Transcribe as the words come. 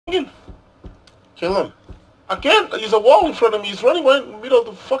Kill him. I can't. There's a wall in front of me. He's running right in the middle of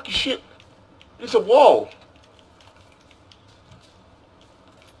the fucking shit. It's a wall.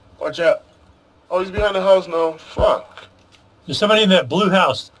 Watch out. Oh, he's behind the house now. Fuck. There's somebody in that blue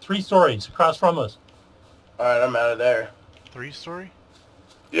house, 3 stories across from us. Alright, I'm out of there. 3-story?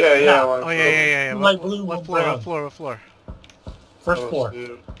 Yeah, yeah. Oh, yeah. Light blue, What brown. floor? What floor? First floor.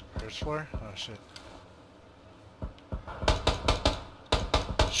 Dude. First floor? Oh, shit.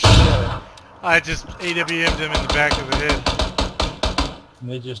 Shit. I just AWM'd him in the back of the head. And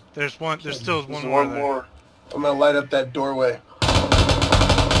they just... There's still There's one more one there. more. I'm gonna light up that doorway.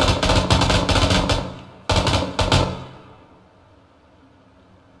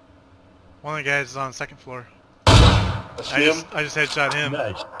 One of the guys is on the second floor. I see him. I just headshot him.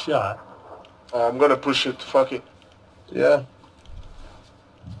 Nice shot. I'm gonna push it. Fuck it. Yeah.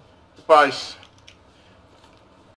 Spice.